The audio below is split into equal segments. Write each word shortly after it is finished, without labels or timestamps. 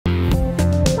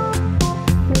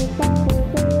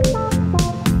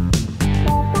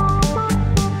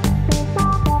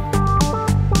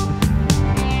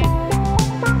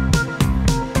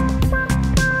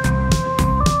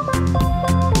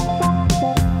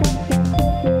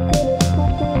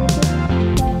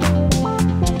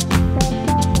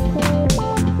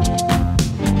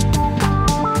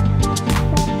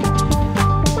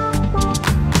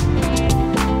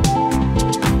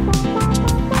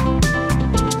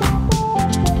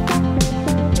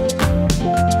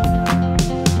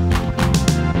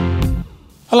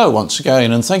Hello once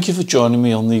again, and thank you for joining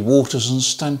me on the Waters and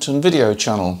Stanton video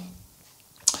channel.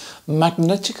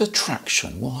 Magnetic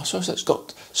attraction, well, I suppose that's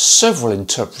got several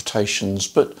interpretations,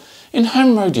 but in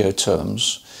ham radio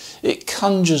terms it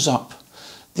conjures up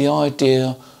the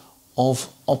idea of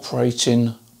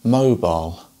operating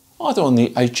mobile, either on the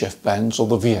HF bands or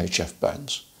the VHF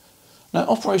bands. Now,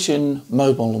 operating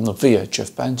mobile on the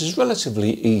VHF bands is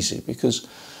relatively easy because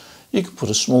you can put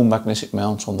a small magnetic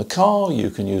mount on the car, you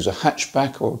can use a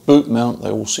hatchback or a boot mount, they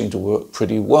all seem to work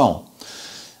pretty well.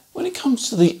 When it comes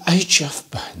to the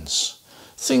HF bands,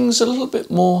 things are a little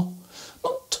bit more,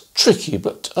 not tricky,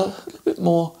 but a little bit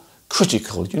more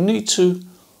critical. You need to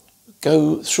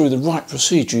go through the right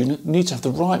procedure, you need to have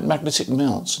the right magnetic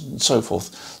mounts and so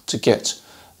forth to get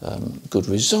good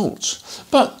results.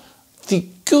 But the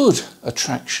good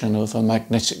attraction of a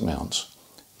magnetic mount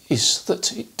is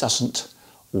that it doesn't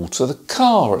alter the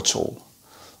car at all.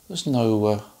 There's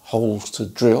no holes to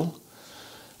drill,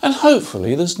 and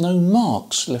hopefully there's no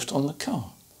marks left on the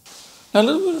car. Now, a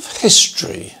little bit of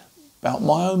history about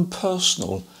my own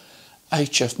personal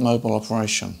HF mobile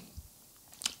operation.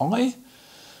 I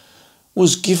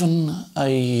was given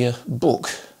a book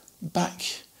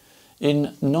back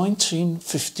in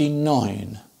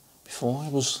 1959, before I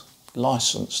was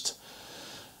licensed.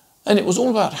 And it was all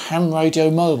about ham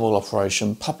radio mobile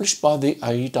operation, published by the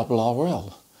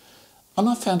ARRL. And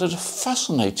I found it a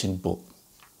fascinating book.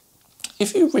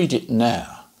 If you read it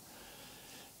now,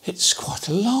 it's quite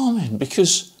alarming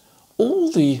because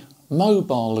all the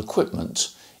mobile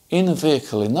equipment in a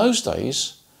vehicle in those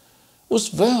days was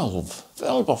valve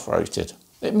operated.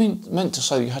 It meant to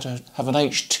say you had to have an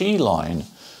HT line.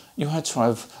 You had to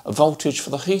have a voltage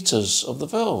for the heaters of the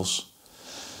valves.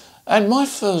 And my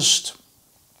first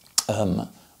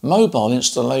mobile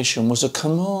installation was a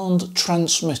command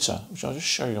transmitter, which I'll just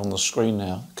show you on the screen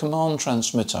now. Command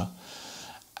transmitter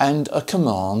and a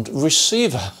command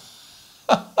receiver.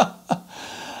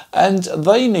 And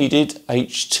they needed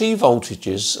HT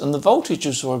voltages, and the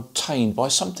voltages were obtained by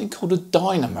something called a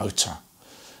dynamotor.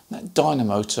 That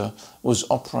dynamotor was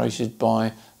operated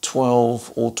by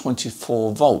 12 or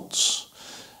 24 volts.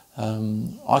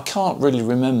 I can't really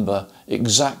remember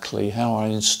exactly how I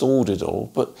installed it all,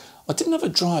 but I didn't have a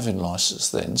driving licence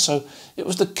then, so it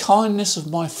was the kindness of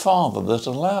my father that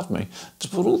allowed me to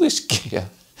put all this gear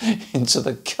into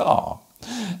the car.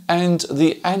 And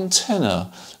the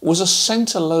antenna was a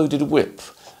centre-loaded whip,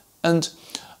 and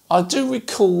I do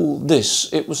recall this.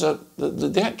 It was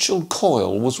the actual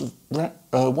coil was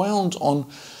wound on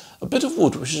a bit of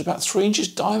wood which is about 3 inches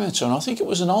diameter, and I think it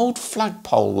was an old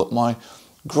flagpole that my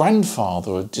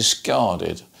grandfather had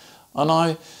discarded, and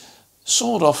I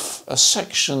sawed off a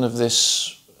section of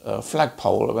this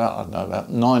flagpole about, I don't know,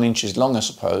 about 9 inches long, I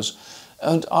suppose,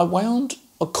 and I wound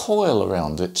a coil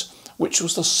around it, which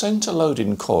was the centre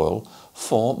loading coil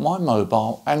for my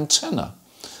mobile antenna.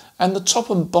 And the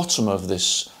top and bottom of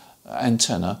this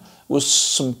antenna was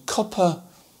some copper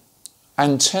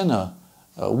antenna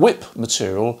whip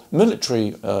material,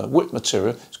 military whip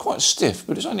material. It's quite stiff,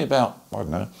 but it's only about, I don't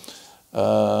know,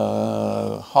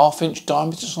 half-inch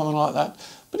diameter, something like that.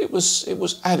 But it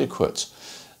was adequate.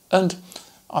 And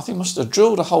I think I must have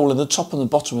drilled a hole in the top and the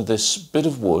bottom of this bit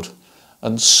of wood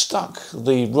and stuck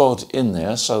the rod in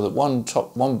there so that one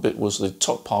bit was the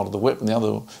top part of the whip and the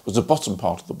other was the bottom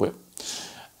part of the whip.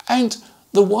 And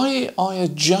the way I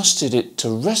adjusted it to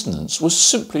resonance was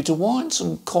simply to wind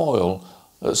some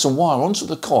wire onto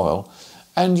the coil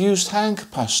and used hand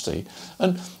capacity.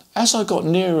 And as I got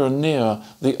nearer and nearer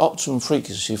the optimum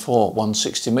frequency for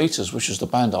 160 metres, which is the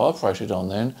band I operated on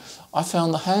then, I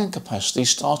found the hand capacity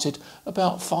started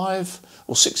about 5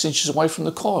 or 6 inches away from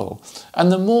the coil.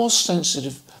 And the more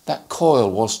sensitive that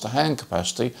coil was to hand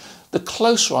capacity, the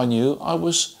closer I knew I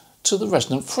was to the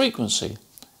resonant frequency.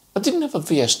 I didn't have a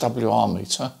VSWR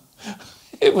meter.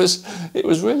 It was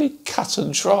really cut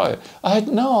and dry. I had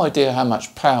no idea how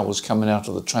much power was coming out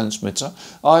of the transmitter.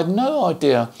 I had no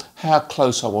idea how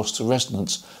close I was to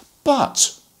resonance,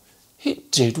 but it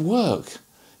did work.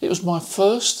 It was my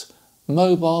first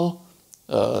mobile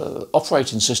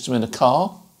operating system in a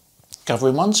car,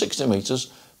 covering 160 metres,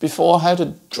 before I had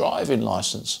a driving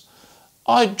licence.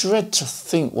 I dread to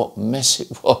think what mess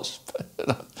it was, but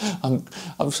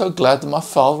I'm so glad that my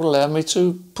father allowed me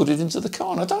to put it into the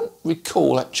car, and I don't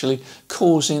recall actually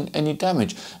causing any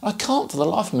damage. I can't for the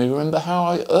life of me remember how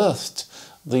I earthed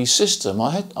the system.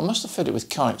 I must have fed it with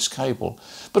coax cable,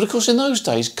 but of course in those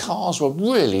days cars were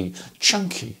really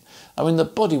chunky. I mean, the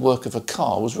bodywork of a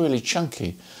car was really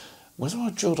chunky. Whether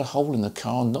I drilled a hole in the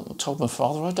car and not told my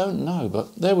father, I don't know,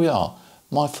 but there we are,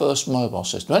 my first mobile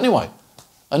system. Anyway,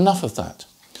 enough of that.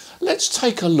 Let's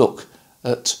take a look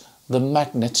at the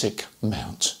magnetic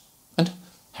mount and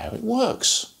how it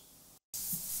works.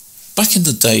 Back in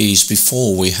the days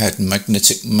before we had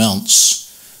magnetic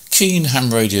mounts, keen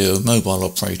ham radio mobile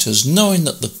operators, knowing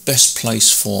that the best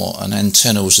place for an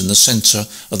antenna was in the centre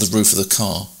of the roof of the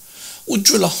car, would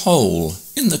drill a hole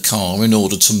in the car in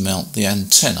order to mount the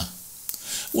antenna.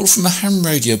 Well, from a ham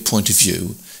radio point of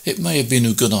view, it may have been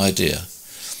a good idea.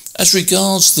 As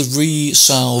regards the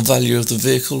resale value of the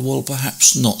vehicle, well,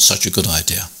 perhaps not such a good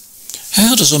idea.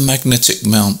 How does a magnetic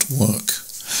mount work?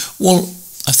 Well,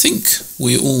 I think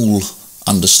we all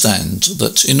understand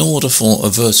that in order for a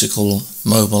vertical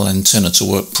mobile antenna to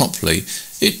work properly,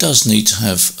 it does need to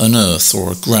have an earth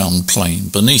or a ground plane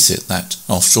beneath it. That,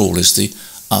 after all, is the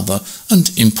other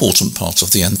and important part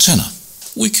of the antenna.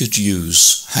 We could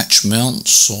use hatch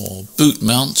mounts or boot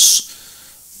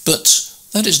mounts, but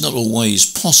that is not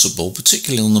always possible,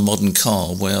 particularly on the modern car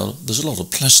where there's a lot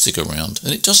of plastic around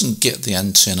and it doesn't get the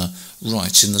antenna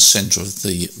right in the centre of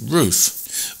the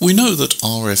roof. We know that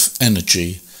RF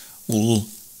energy will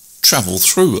travel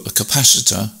through a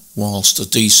capacitor whilst a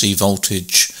DC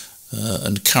voltage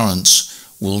and currents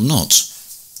will not.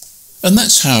 And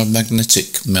that's how a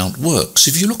magnetic mount works.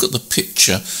 If you look at the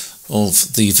picture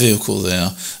of the vehicle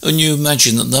there and you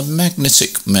imagine that the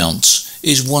magnetic mount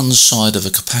is one side of a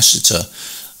capacitor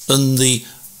and the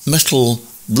metal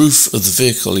roof of the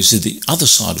vehicle is the other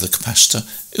side of the capacitor,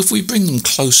 if we bring them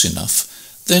close enough,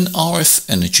 then RF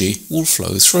energy will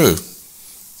flow through.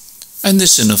 And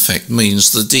this in effect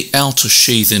means that the outer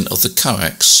sheathing of the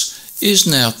coax is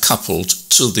now coupled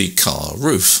to the car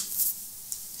roof.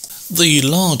 The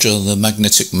larger the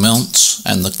magnetic mount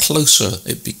and the closer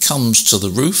it becomes to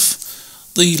the roof,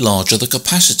 the larger the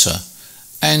capacitor.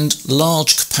 And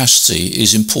large capacity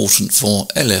is important for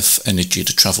LF energy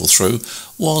to travel through,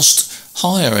 whilst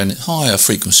higher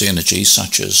frequency energy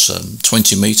such as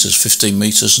 20 metres, 15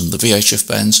 metres and the VHF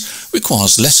bands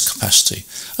requires less capacity.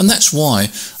 And that's why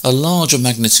a larger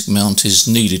magnetic mount is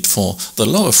needed for the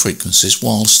lower frequencies,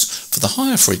 whilst for the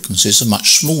higher frequencies a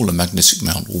much smaller magnetic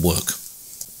mount will work.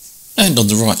 And on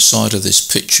the right side of this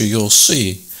picture you'll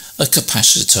see a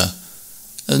capacitor.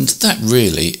 And that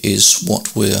really is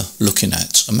what we're looking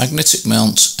at. A magnetic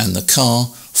mount and the car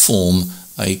form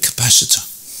a capacitor.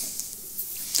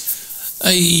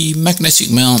 A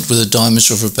magnetic mount with a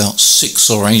diameter of about 6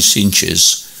 or 8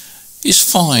 inches is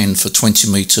fine for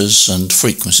 20 metres and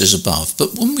frequencies above.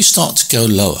 But when we start to go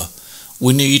lower,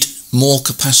 we need more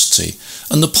capacity.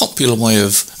 And the popular way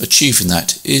of achieving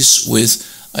that is with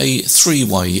a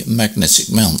three-way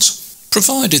magnetic mount.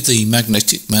 Provided the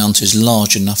magnetic mount is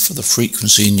large enough for the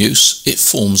frequency in use, it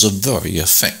forms a very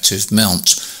effective mount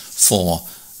for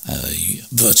a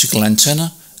vertical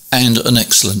antenna and an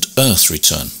excellent earth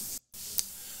return.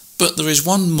 But there is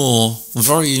one more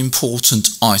very important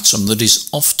item that is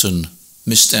often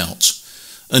missed out,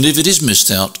 and if it is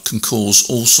missed out can cause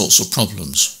all sorts of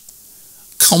problems.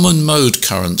 Common mode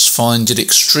currents find it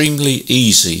extremely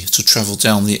easy to travel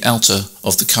down the outer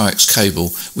of the coax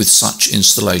cable with such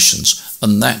installations,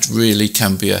 and that really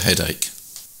can be a headache.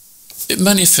 It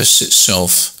manifests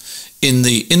itself in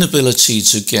the inability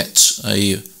to get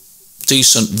a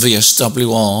decent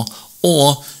VSWR,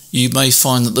 or you may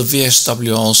find that the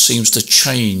VSWR seems to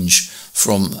change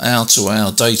from hour to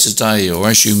hour, day to day, or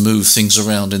as you move things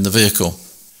around in the vehicle.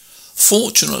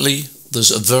 Fortunately,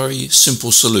 there's a very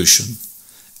simple solution.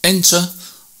 Enter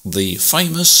the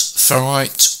famous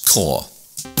ferrite core.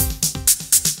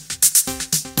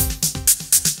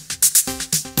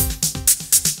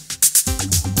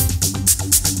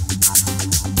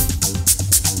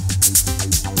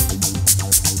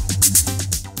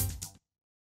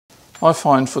 I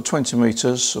find for 20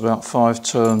 metres about 5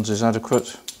 turns is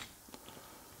adequate.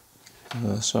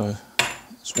 So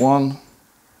it's 1,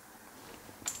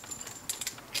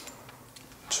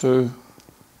 2,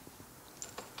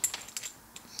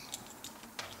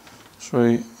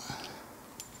 3,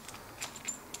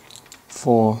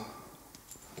 4,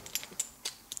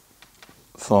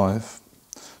 5.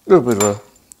 A little bit of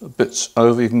a bit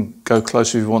over, you can go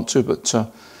closer if you want to, but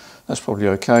that's probably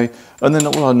okay. And then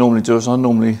what I normally do is I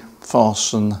normally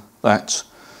fasten that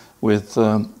with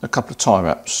a couple of tie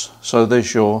wraps. So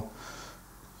there's your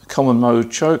common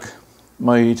mode choke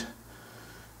made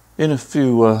in a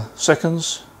few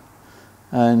seconds,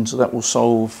 and that will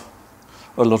solve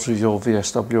a lot of your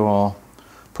VSWR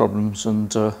problems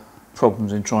and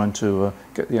problems in trying to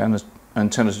get the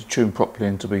antenna to tune properly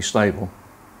and to be stable.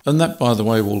 And that, by the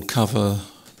way, will cover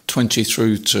 20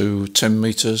 through to 10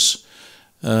 metres.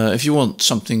 If you want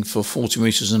something for 40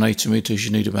 metres and 80 metres,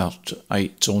 you need about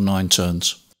 8 or 9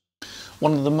 turns.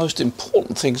 one of the most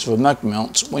important things of a mag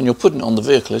mount when you're putting it on the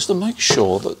vehicle is to make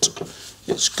sure that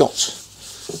it's got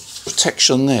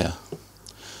protection there.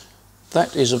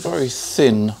 That is a very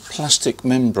thin plastic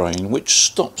membrane which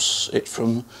stops it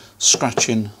from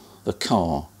scratching the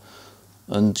car,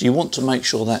 and you want to make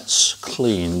sure that's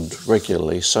cleaned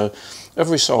regularly. So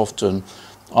every so often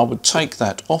I would take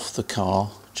that off the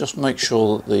car, just make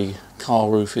sure that the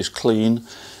car roof is clean,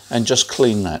 and just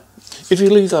clean that. If you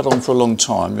leave that on for a long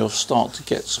time, you'll start to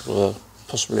get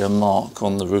possibly a mark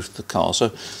on the roof of the car.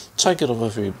 So take it off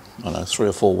every, I don't know, 3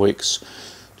 or 4 weeks.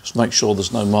 Just make sure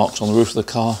there's no marks on the roof of the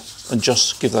car, and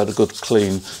just give that a good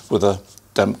clean with a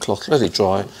damp cloth. Let it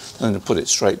dry, and then put it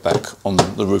straight back on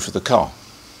the roof of the car.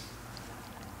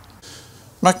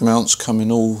 Mag mounts come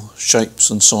in all shapes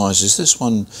and sizes. This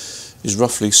one is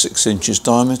roughly 6 inches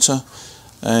diameter,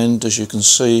 and as you can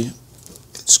see,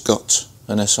 it's got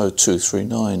an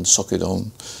SO239 socket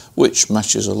on, which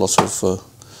matches a lot of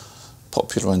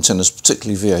popular antennas,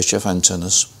 particularly VHF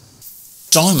antennas.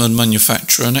 Diamond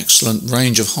manufacture an excellent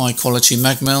range of high quality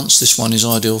mag mounts. This one is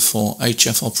ideal for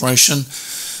HF operation.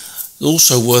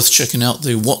 Also worth checking out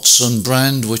the Watson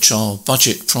brand, which are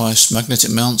budget price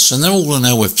magnetic mounts, and they're all on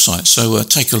our website, so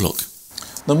take a look.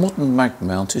 The modern mag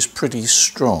mount is pretty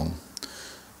strong,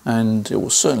 and it will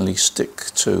certainly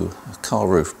stick to a car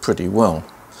roof pretty well.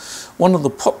 One of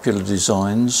the popular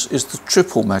designs is the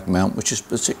triple mag mount, which is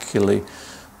particularly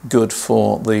good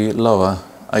for the lower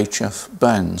HF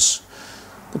bands.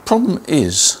 The problem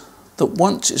is that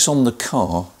once it's on the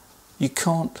car, you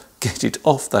can't get it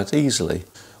off that easily.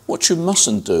 What you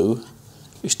mustn't do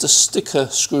is to stick a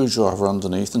screwdriver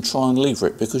underneath and try and lever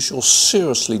it, because you'll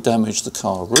seriously damage the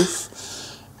car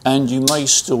roof, and you may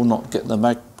still not get the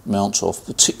mag mount off,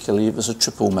 particularly if it's a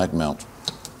triple mag mount.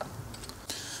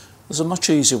 There's a much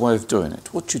easier way of doing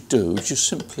it. What you do is you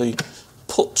simply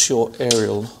put your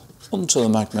aerial onto the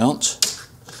mag mount,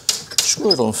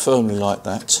 screw it on firmly like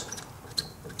that,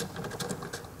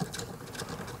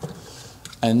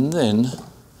 and then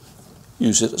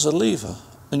use it as a lever,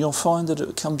 and you'll find that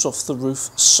it comes off the roof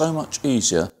so much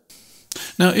easier.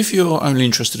 Now, if you're only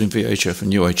interested in VHF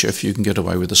and UHF, you can get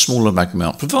away with a smaller mag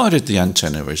mount, provided the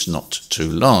antenna is not too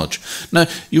large. Now,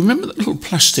 you remember that little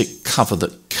plastic cover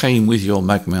that came with your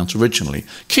mag mount originally?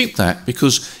 Keep that,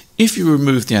 because if you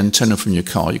remove the antenna from your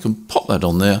car, you can pop that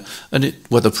on there and it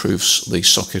weatherproofs the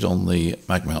socket on the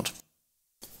mag mount.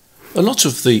 A lot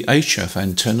of the HF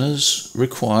antennas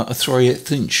require a 3/8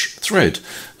 inch thread,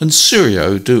 and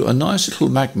Sirio do a nice little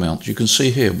mag mount you can see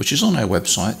here, which is on our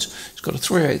website. It's got a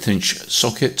 3/8 inch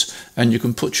socket, and you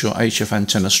can put your HF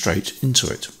antenna straight into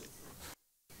it.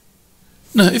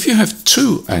 Now, if you have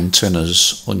 2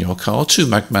 antennas on your car, 2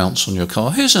 mag mounts on your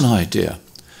car, here's an idea.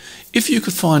 If you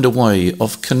could find a way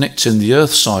of connecting the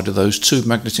earth side of those 2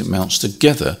 magnetic mounts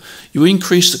together, you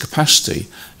increase the capacity,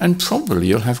 and probably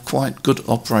you'll have quite good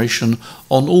operation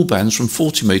on all bands from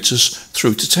 40 metres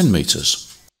through to 10 metres.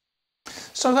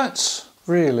 So that's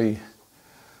really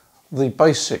the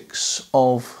basics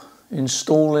of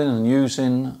installing and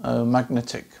using a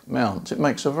magnetic mount. It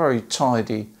makes a very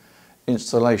tidy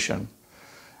installation.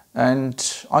 And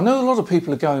I know a lot of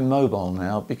people are going mobile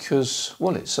now because,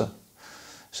 well, it's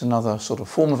another sort of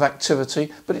form of activity,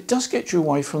 but it does get you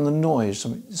away from the noise. I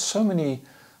mean, so many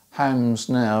hams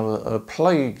now are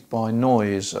plagued by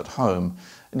noise at home,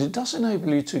 and it does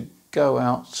enable you to go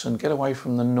out and get away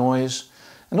from the noise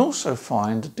and also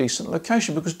find a decent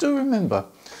location. Because do remember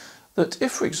that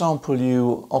if, for example,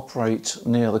 you operate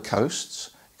near the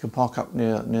coasts, you can park up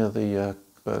near the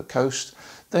coast,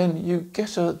 then you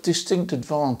get a distinct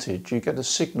advantage. You get a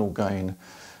signal gain,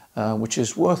 which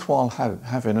is worthwhile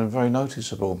having and very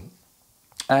noticeable.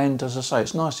 And as I say,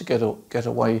 it's nice to get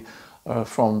away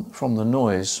from the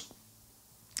noise.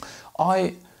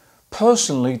 I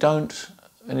personally don't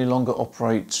any longer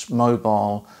operate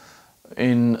mobile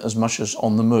in as much as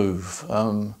on the move.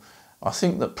 I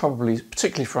think that probably,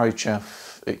 particularly for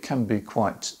HF, it can be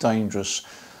quite dangerous,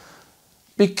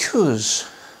 because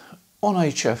on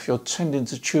HF you're tending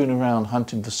to tune around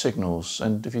hunting for signals,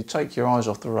 and if you take your eyes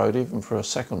off the road even for a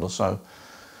second or so,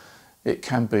 it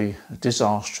can be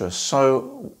disastrous.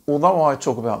 So although I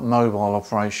talk about mobile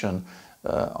operation,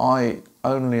 I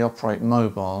only operate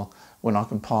mobile when I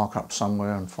can park up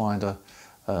somewhere and find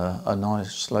a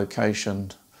nice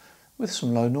location with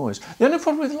some low noise. The only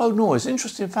problem with low noise,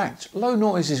 interesting fact, low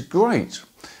noise is great.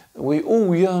 We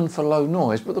all yearn for low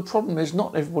noise, but the problem is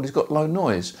not everybody's got low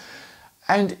noise.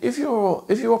 And if you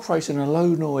operate in a low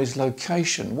noise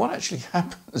location, what actually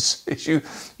happens is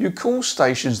you call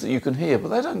stations that you can hear, but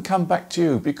they don't come back to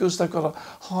you because they've got a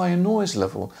higher noise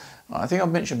level. I think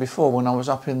I've mentioned before, when I was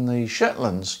up in the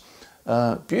Shetlands,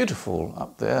 beautiful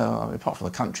up there, I mean, apart from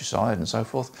the countryside and so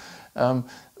forth.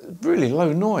 Really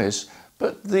low noise.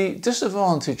 But the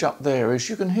disadvantage up there is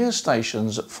you can hear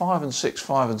stations at 5 and 6,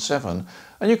 5 and 7,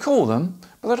 and you call them,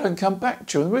 but they don't come back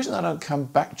to you. And the reason they don't come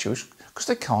back to you is because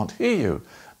they can't hear you.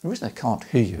 The reason they can't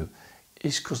hear you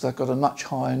is because they've got a much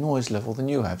higher noise level than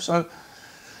you have. So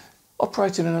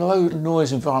operating in a low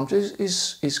noise environment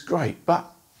is great, but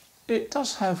it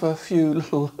does have a few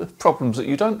little problems that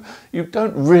you don't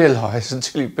realise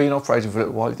until you've been operating for a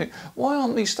little while. You think, why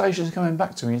aren't these stations coming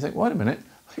back to me? You think, wait a minute,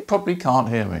 they probably can't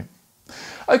hear me.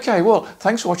 Okay, well,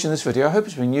 thanks for watching this video. I hope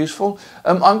it's been useful.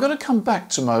 I'm going to come back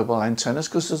to mobile antennas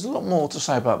because there's a lot more to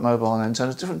say about mobile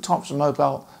antennas, different types of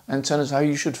mobile antennas, how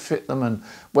you should fit them and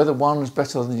whether one is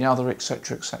better than the other,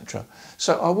 etc, etc.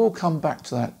 So I will come back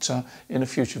to that in a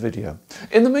future video.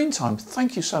 In the meantime,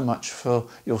 thank you so much for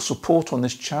your support on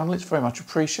this channel. It's very much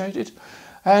appreciated.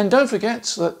 And don't forget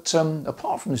that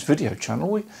apart from this video channel,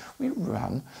 we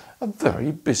run a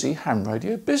very busy ham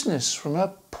radio business from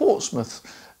our Portsmouth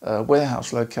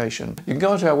warehouse location. You can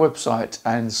go onto our website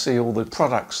and see all the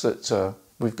products that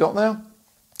we've got there,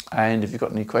 and if you've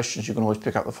got any questions you can always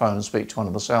pick up the phone and speak to one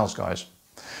of the sales guys.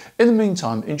 In the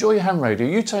meantime, enjoy your ham radio,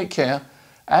 you take care,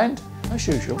 and as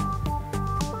usual,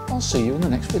 I'll see you in the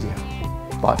next video.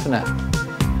 Bye for now.